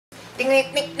Good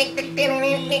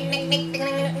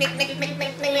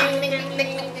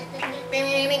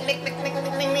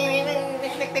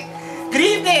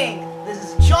evening. This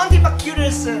is John D.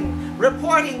 McCuderson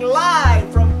reporting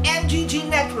live from MGG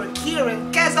Network here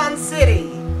in Quezon City.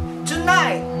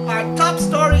 Tonight, our top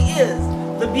story is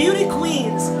the beauty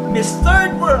queens Miss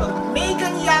Third World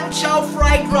Megan Yang Chow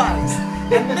Fried Rice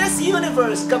and Miss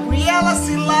Universe Gabriela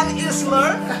Silang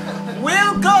Isler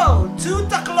will go to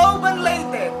Tacloban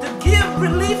Leyte to give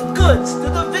relief goods to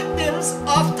the victims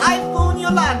of Typhoon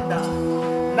Yolanda.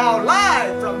 Now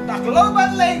live from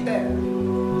Tacloban Leyte.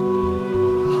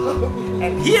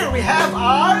 And here we have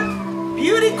our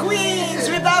beauty queens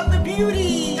without the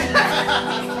beauty.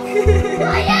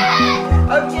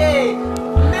 Okay,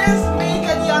 Miss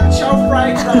Megan Yang Chow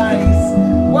Fried Rice,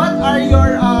 what are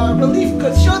your relief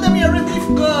goods? Show them your relief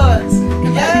goods.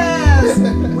 Yes,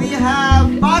 we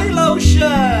have body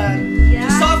lotion to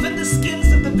soften the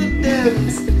skins of the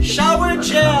victims, shower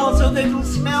gel so they will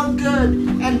smell good,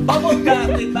 and bubble bath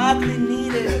they badly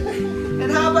need it.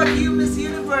 And how about you, Miss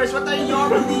Universe? What are your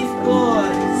relief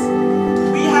goods?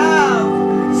 We have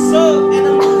soap and a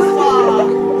loofah.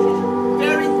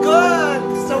 Very good.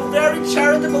 So very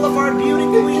charitable of our beauty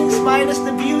queens minus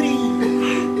the beauty.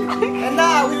 And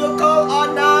now we will call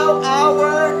on now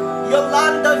our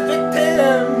Yolanda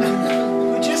victim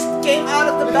who just came out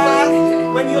of the bath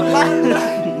when Yolanda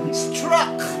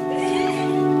struck.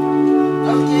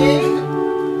 Okay.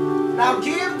 Now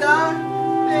give the...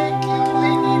 Thank you,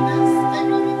 I need this. I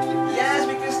really need this. Yes,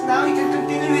 because now he can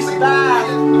continue his bath.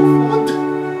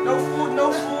 No food.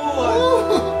 No food.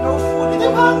 No food.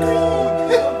 I'm hungry.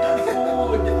 We don't do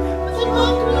food. I'm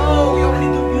hungry. No, we only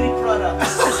do beauty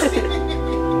products.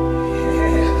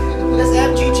 That's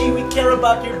MGG, we care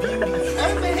about your beauty.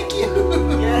 Thank you.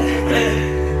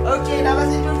 Yeah. Okay, now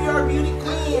let's interview our beauty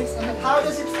queens. How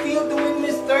does it feel to win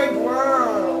Miss Third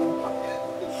World?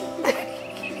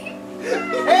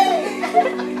 Hey!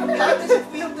 How does it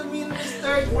feel to win Miss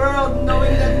Third World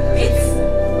knowing that It's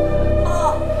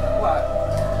what?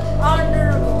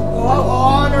 honorable. Oh,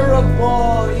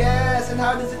 honorable! Yes, and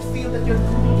how does it feel that you're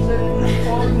losing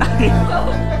falling down?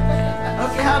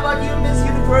 Okay, how about you, Miss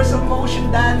Universal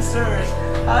Motion Dancers?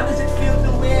 How does it feel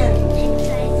to win?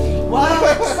 Exciting. Wow,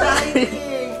 exciting!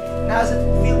 How does it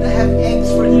feel to have eggs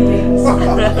for earrings?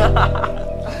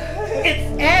 It's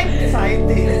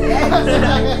exciting.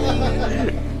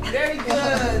 Very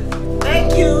good.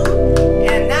 Thank you.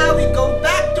 And now we go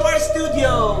back to our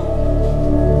studio.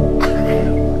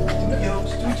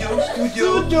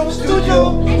 Studio.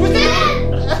 And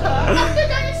then, after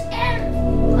that is air.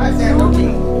 I said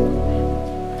okay.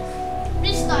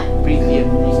 Please start. Preview.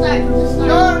 Please start. Please start.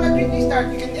 No, not really start.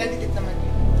 You can edit it naman.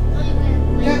 No, you can't.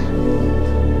 Yeah.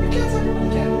 You can, sir. You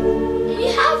can. You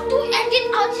have to edit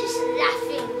out his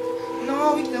laughing.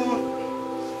 No, we don't.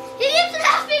 He keeps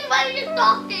laughing while you're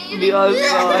talking. You Me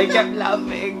also, I kept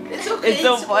laughing. It's okay. It's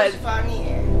so fun. It's funny.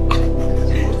 Eh?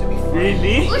 It's supposed to be fun.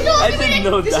 Really? Oh, I didn't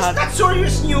know This is that. not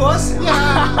serious news.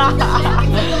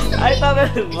 I thought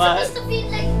it It's was. supposed to be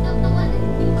like the one that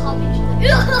you comment.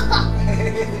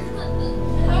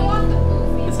 I want the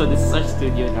movie. So this is our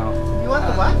studio now. You want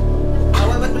to what?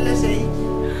 What will I say?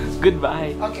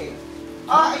 Goodbye. Okay.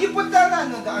 You put the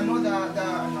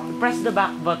Press the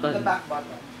back button. the back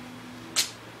button.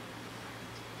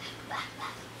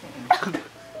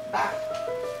 Back.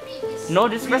 Previous. No,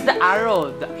 just press the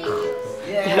arrow. Previous.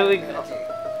 Yeah. There we go. Okay.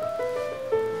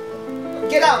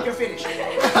 Get out, you're finished.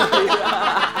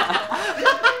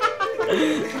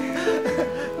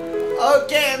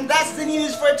 Okay, and that's the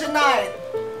news for tonight.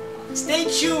 Stay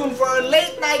tuned for our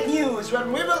late night news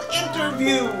when we will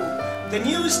interview the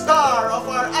new star of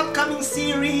our upcoming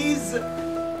series.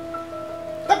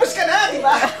 Tapos ka na, di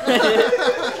ba?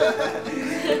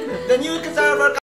 The new star of our